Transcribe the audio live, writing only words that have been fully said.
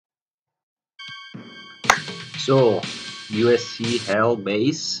So, USC Hell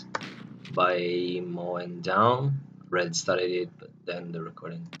Base by Moen Down. Red started it, but then the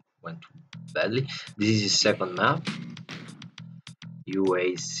recording went badly. This is his second map.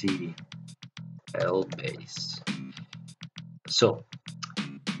 UAC Hell Base. So,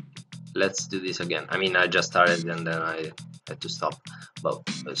 let's do this again. I mean, I just started and then I had to stop, but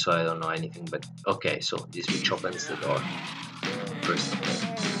so I don't know anything. But okay, so this which opens the door first.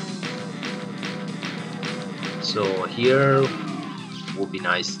 So here would be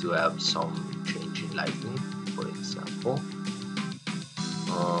nice to have some change in lighting, for example,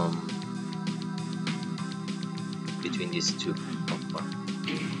 between these two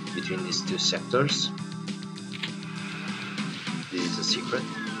sectors. This is a secret,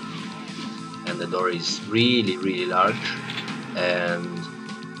 and the door is really large, and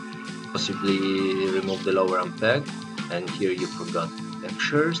possibly remove the lower peg. And here you forgot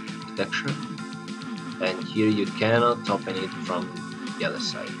texture, and here you cannot open it from the other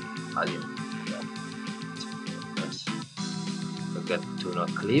side. Forget to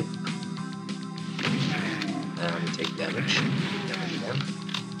not clip and take damage again.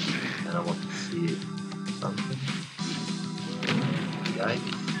 And I want to see something.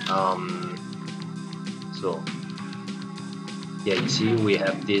 So yeah, you see we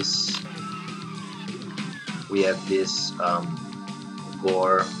have this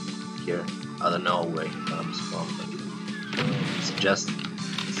gore here. I don't know where it comes from, but it's just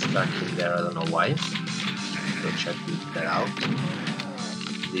stuck in there. I don't know why. So check that out.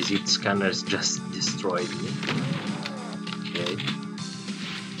 These heat scanners just destroyed me. Okay.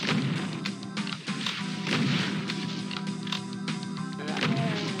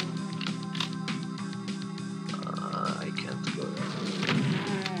 I can't go there.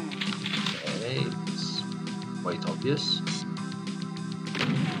 Okay, it's quite obvious.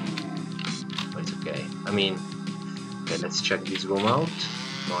 But it's okay. I mean, okay, let's check this room out.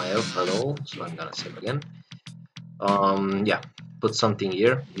 No help at all, so I'm gonna save again. Yeah, put something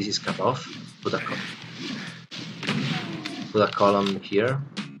here. This is cut off. Put a column here,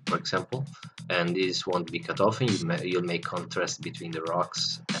 for example, and this won't be cut off, and you'll make contrast between the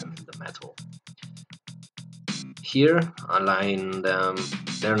rocks and the metal. Here, align them.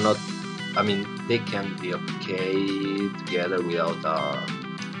 They're not. I mean, they can be okay together without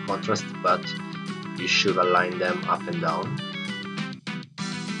contrast, but you should align them up and down.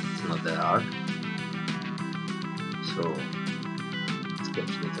 It's not that hard. So let's get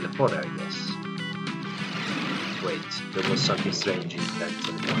to the teleporter, I guess. Wait, there was something strange in that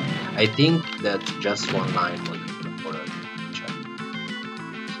teleporter. I think that just one line was the teleporter. Check.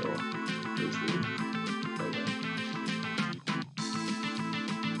 So here's the right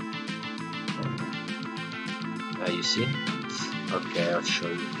there. You see? Okay, I'll show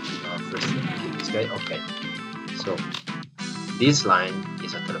you. First, let me kill this guy. Okay, so this line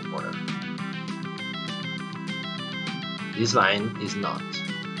is a teleporter. This line is not.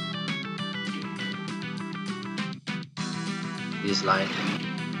 This line.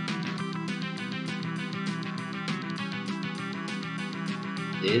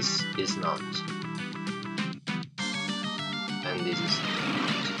 This is not. And this is not.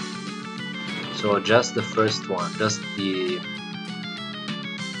 So just the first one, just the...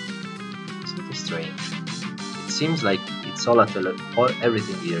 Something strange. It seems like it's all a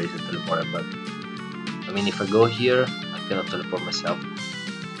everything here is a teleporter, but I mean, if I go here, I cannot teleport myself.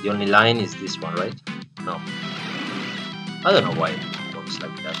 The only line is this one, right? No. I don't know why it works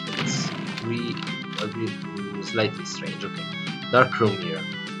like that, but it's slightly strange. Okay. Dark room here.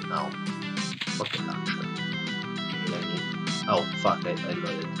 Now. Fucking launcher. Oh, fuck, I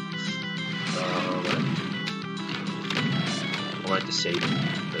loaded. I wanted to save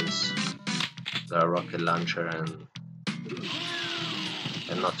because the rocket launcher and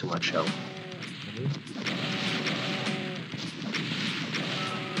not too much help.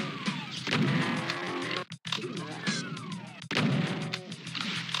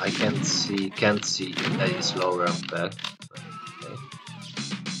 I can't see that it's lower and back. Okay.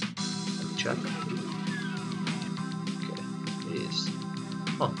 Let me check. Okay, it is.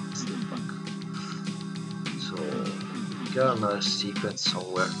 Oh, it's the back. So we got another secret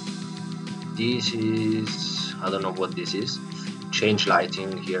somewhere. This is, I don't know what this is. Change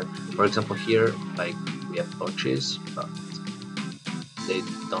lighting here. For example, here, like we have torches, but they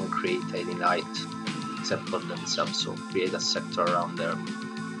don't create any light except for themselves. So create a sector around there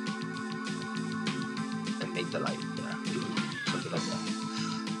and make the light there, something like that.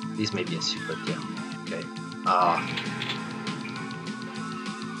 This may be a secret, yeah. Okay.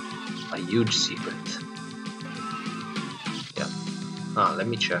 A huge secret. Yeah. Let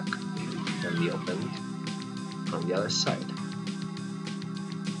me check. Can be opened. from the other side.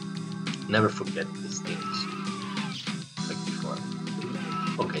 Never forget these things, like before.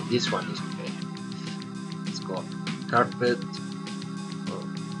 Okay, this one is okay. Let's go. Carpet. Oh,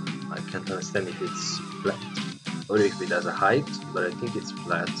 I can't understand if it's flat or if it has a height, but I think it's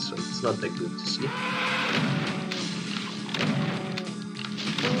flat, so it's not that good to see.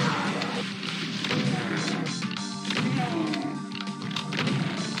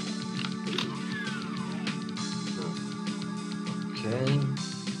 Okay.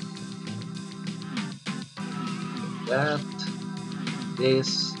 That.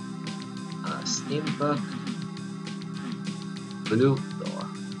 This. Steam bug. Blue door.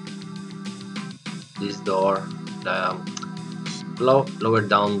 This door. Lower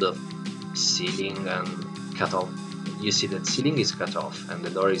down the ceiling and cut off. You see that ceiling is cut off and the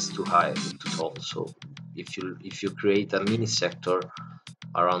door is too high, too tall. So if you create a mini sector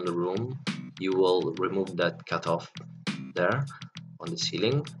around the room, you will remove that cut off there on the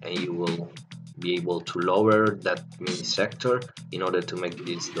ceiling, and you will be able to lower that mini sector in order to make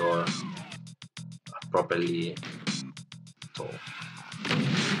this door properly tall.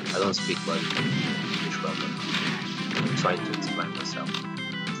 I don't speak well English, but I'm trying to explain myself.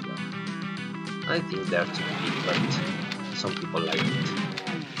 I think they're too big, but some people like it.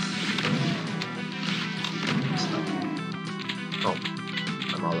 Oh,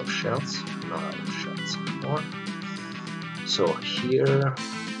 I'm out of shells. Not out of shells anymore. So here,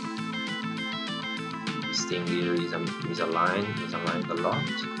 this thing here is misaligned a lot.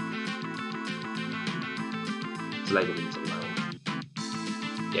 It's like a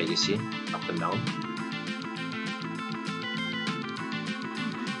misaligned. Yeah, you see, up and down.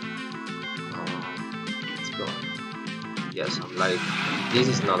 Yes, I'm like, this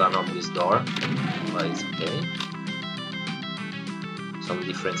is not an obvious door, but it's okay. Some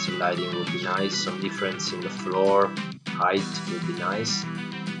difference in lighting would be nice, some difference in the floor height would be nice.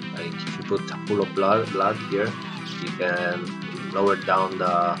 Like if you put a pool of blood here, you can lower down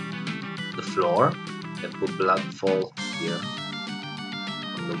the floor and put blood fall here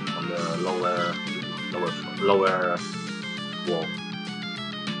on the lower wall,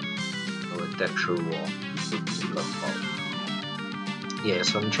 lower texture wall. Put some blood fall. Yeah,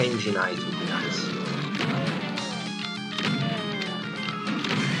 some change in height would be nice.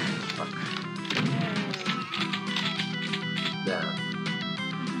 Fuck. Then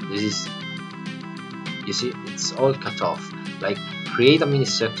this is, you see, it's all cut off. Like create a mini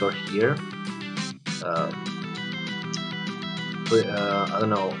sector here. I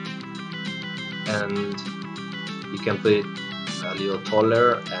don't know, and you can put it a little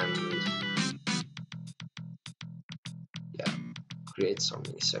taller and create some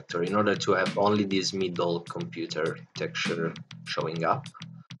mini sector in order to have only this middle computer texture showing up,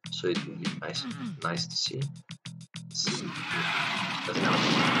 so it will be nice to see. Doesn't help.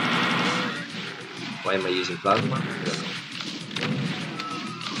 Why am I using plasma? I don't know.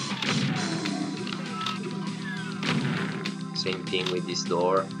 Same thing with this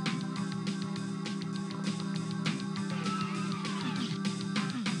door.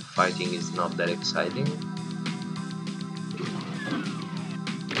 Fighting is not that exciting.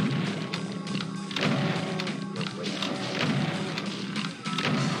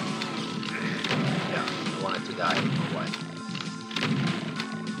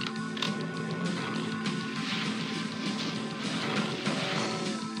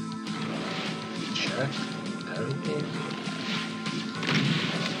 Everything.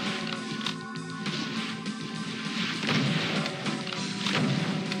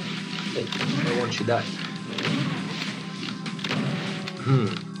 Hey, why won't you die?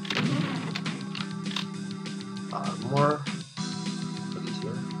 More. What is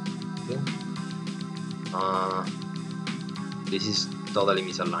here? Okay. This is totally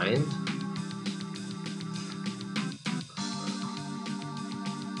misaligned.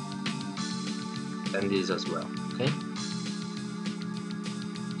 And this as well. Okay.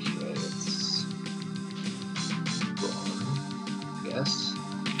 Okay, let's go on. Yes.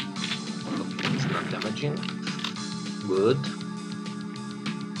 Okay, it's not damaging. Good.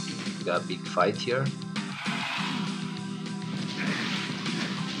 We got a big fight here.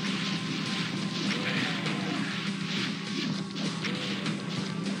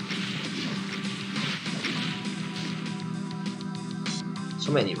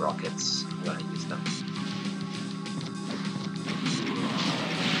 So many rockets. I'm gonna use them.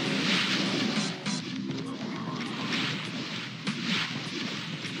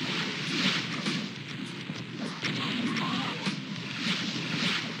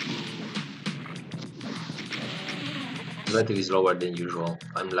 Relative is lower than usual.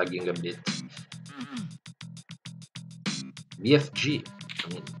 I'm lagging a bit. BFG. I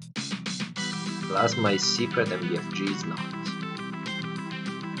mean, plasma is secret and BFG is not.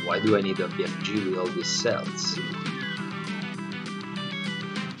 Why do I need a BFG with all these cells?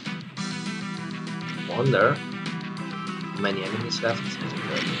 Wonder how many enemies left.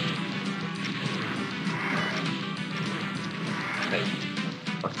 Hey,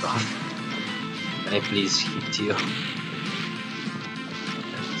 fuck off. Can I please hit you?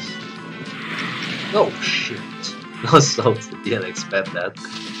 Oh shit. No salts, I didn't expect that.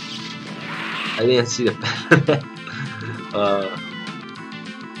 I didn't see the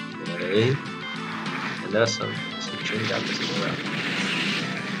okay. And there's some train gappers around.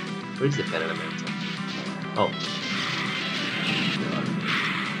 Where is the pen elemental? Oh.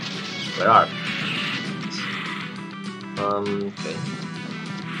 Where are they? Okay.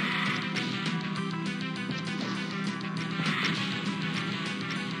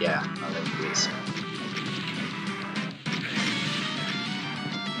 Yeah, I like this.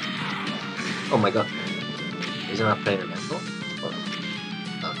 Oh my god. Isn't that playing elemental? Oh.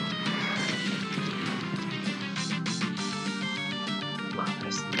 No.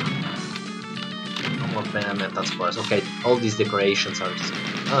 No more playing elemental spores. Okay, all these decorations are just,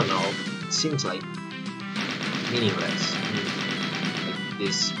 I don't know, it seems like meaningless. Like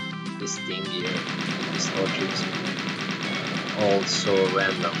this thing here, these torches, all so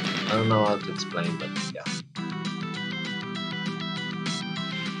random. I don't know how to explain, but yeah.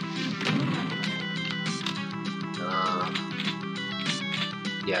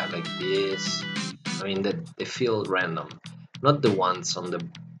 Yeah, like this. I mean, they feel random. Not the ones on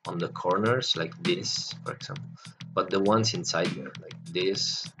the corners, like this, for example, but the ones inside there, like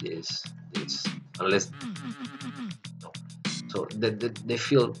this. Unless no, so they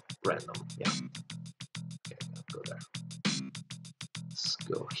feel random. Yeah. Okay, I'll go there. Let's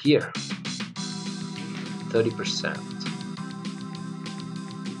go here. 30%.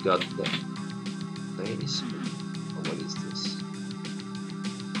 We got the place. Oh, what is this?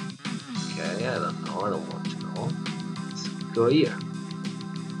 Okay, I don't know. I don't want to know. Let's go here.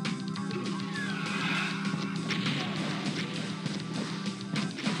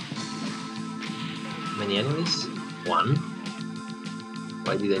 Many enemies? One.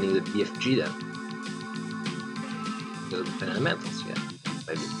 Why did I need a BFG then? Because of the elementals, yeah.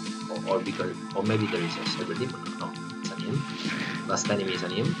 Maybe. Or maybe there is a cyber demon. No, it's an imp. Last enemy is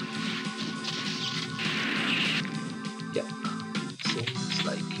an imp. Yeah. Seems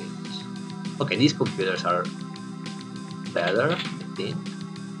like it. Okay, these computers are better, I think.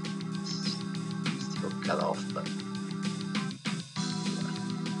 Still cut off, but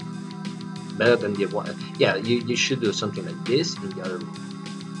better than the one. Yeah, you should do something like this in the other room.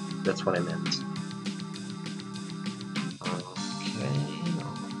 That's what I meant. Okay.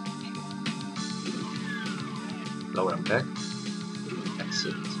 Lower and back.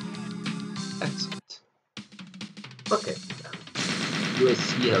 Exit. Okay. Uac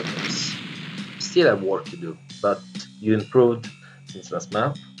Hell Base. Still have work to do, but you improved since last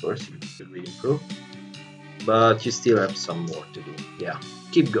map. Of course, you really improved, but you still have some more to do. Yeah,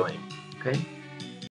 keep going. Okay.